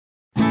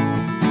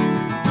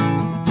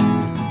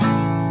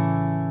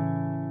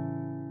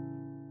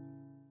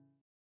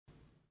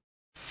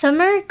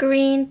Summer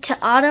Green to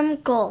Autumn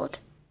Gold,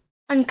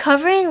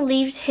 Uncovering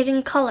Leaves'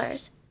 Hidden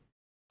Colors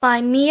by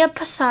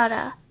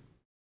Posada.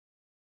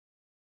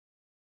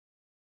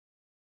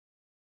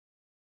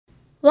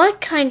 What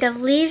kind of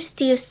leaves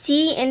do you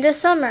see in the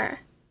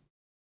summer?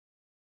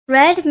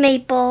 Red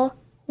maple,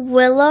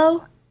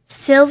 willow,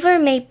 silver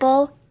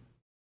maple,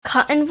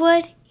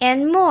 cottonwood,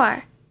 and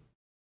more.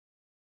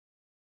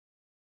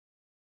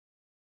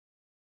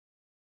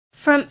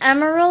 From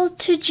emerald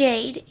to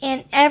jade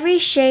and every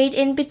shade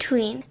in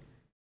between,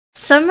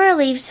 summer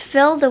leaves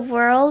fill the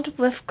world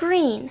with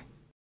green.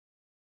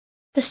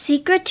 The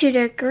secret to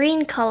their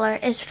green color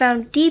is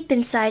found deep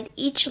inside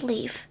each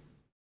leaf.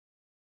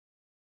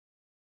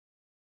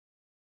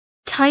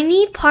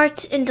 Tiny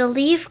parts in the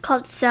leaf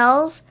called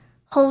cells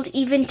hold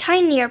even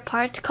tinier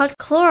parts called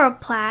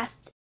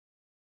chloroplasts,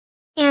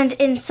 and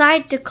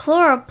inside the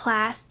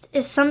chloroplast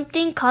is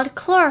something called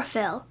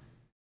chlorophyll.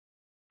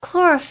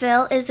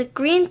 Chlorophyll is a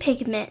green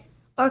pigment,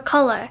 or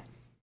color.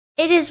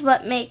 It is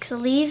what makes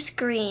leaves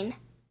green.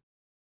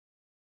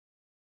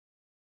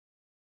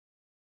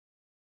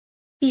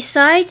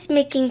 Besides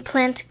making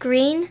plants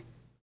green,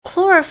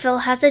 chlorophyll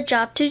has a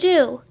job to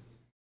do.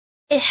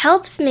 It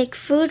helps make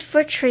food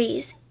for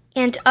trees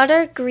and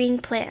other green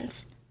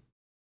plants.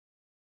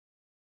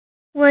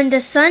 When the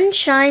sun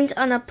shines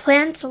on a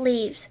plant's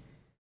leaves,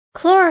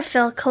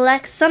 chlorophyll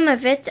collects some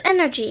of its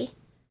energy.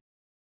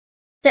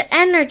 The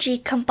energy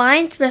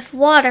combines with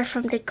water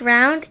from the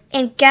ground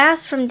and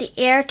gas from the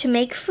air to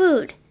make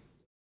food.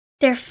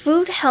 Their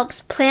food helps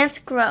plants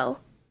grow.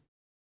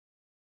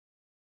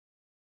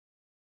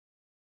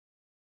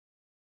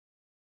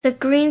 The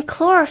green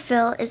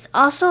chlorophyll is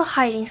also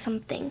hiding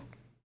something.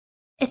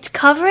 It's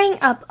covering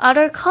up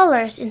other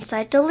colors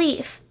inside the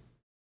leaf.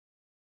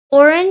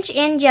 Orange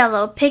and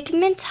yellow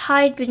pigments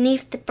hide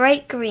beneath the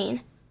bright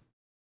green.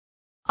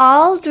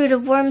 All through the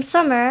warm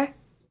summer,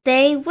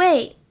 they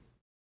wait.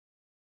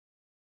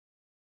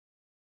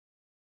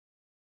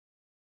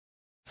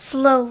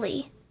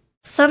 Slowly,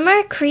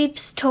 summer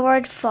creeps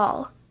toward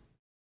fall.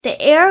 The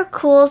air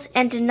cools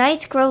and the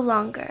nights grow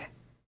longer.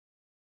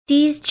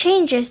 These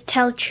changes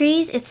tell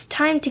trees it's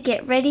time to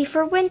get ready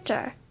for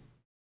winter.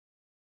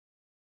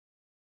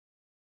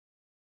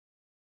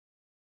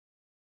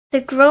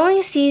 The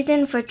growing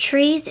season for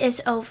trees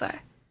is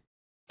over.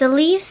 The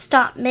leaves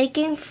stop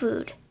making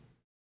food.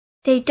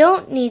 They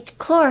don't need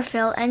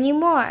chlorophyll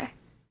anymore.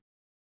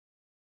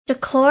 The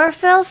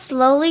chlorophyll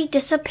slowly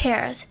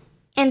disappears,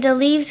 and the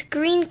leaves'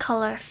 green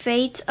color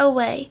fades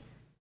away.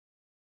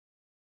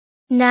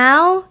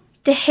 Now,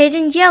 the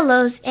hidden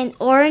yellows and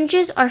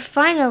oranges are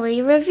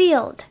finally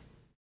revealed.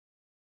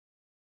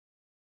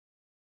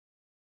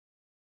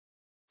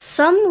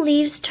 Some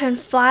leaves turn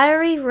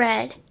fiery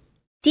red,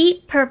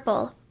 deep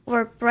purple,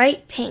 or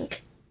bright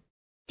pink.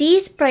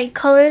 These bright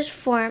colors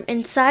form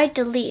inside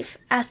the leaf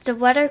as the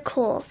weather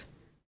cools.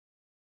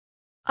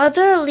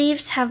 Other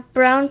leaves have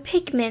brown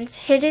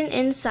pigments hidden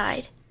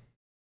inside.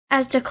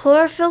 As the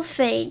chlorophyll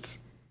fades,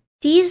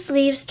 these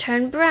leaves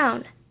turn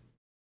brown.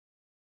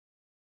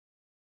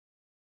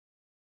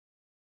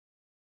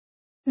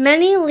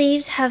 Many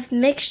leaves have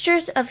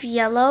mixtures of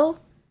yellow,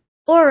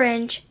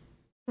 orange,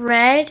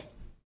 red,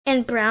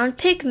 and brown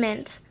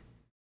pigments.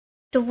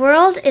 The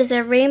world is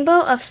a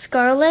rainbow of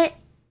scarlet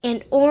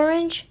and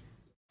orange,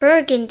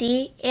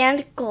 burgundy,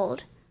 and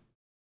gold.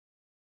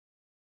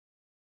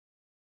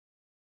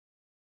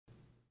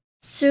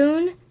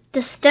 Soon,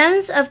 the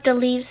stems of the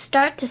leaves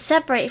start to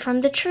separate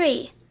from the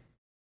tree.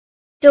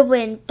 The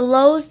wind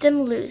blows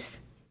them loose.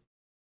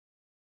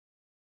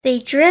 They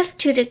drift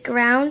to the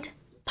ground,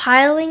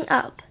 piling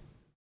up.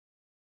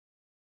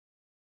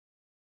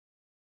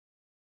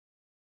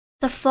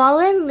 The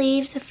fallen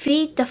leaves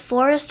feed the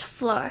forest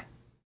floor.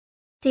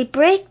 They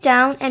break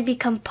down and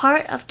become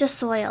part of the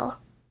soil.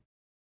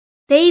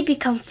 They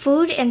become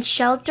food and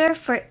shelter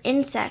for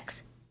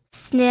insects,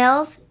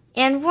 snails,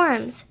 and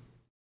worms.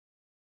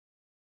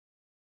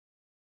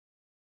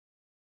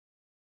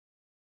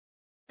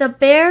 The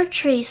bare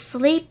trees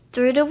sleep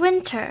through the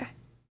winter.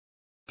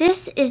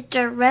 This is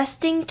their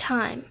resting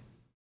time.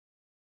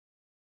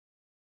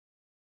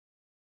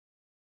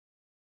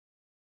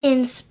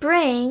 In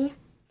spring,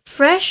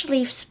 fresh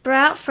leaves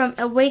sprout from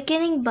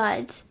awakening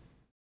buds,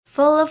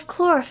 full of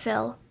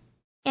chlorophyll,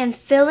 and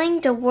filling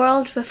the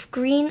world with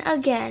green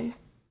again.